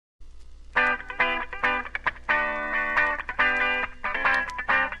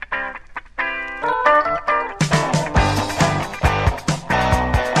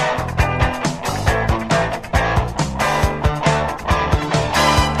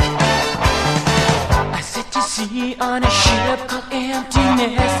sea on a ship called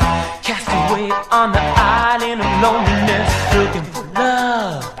emptiness, cast away on the island of loneliness, looking for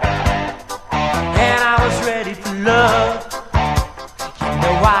love, and I was ready for love. You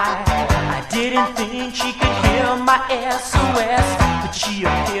know I didn't think she could hear my SOS, but she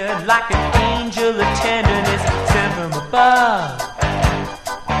appeared like an angel of tenderness sent from above,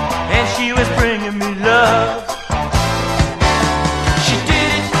 and she was bringing me love. She did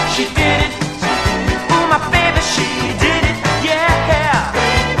it, she did it. Ooh, my baby, she did it, yeah.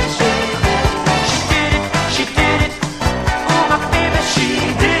 She did it, she did it. Ooh, my baby, she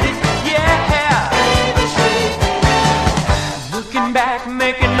did it, yeah. Looking back,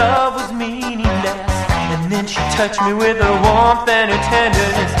 making love was meaningless, and then she touched me with her warmth and her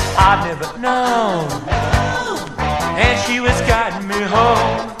tenderness I'd never known, and she was guiding me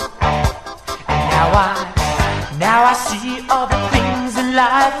home. And now I see all the things in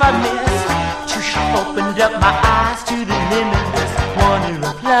life I miss, till she opened up my eyes to the limitless wonder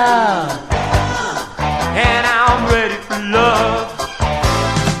of love, and I'm ready for love.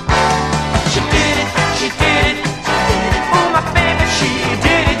 She did it, she did it. Oh, my baby, she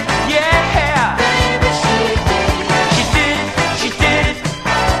did it, yeah. She did it, she did it.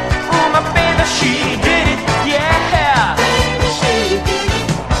 Oh, my baby, she did it, yeah.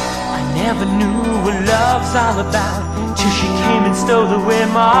 I never knew what love's all about till she came and stole away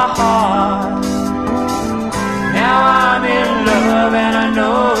my heart. Now I'm in love and I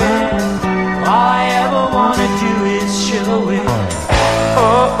know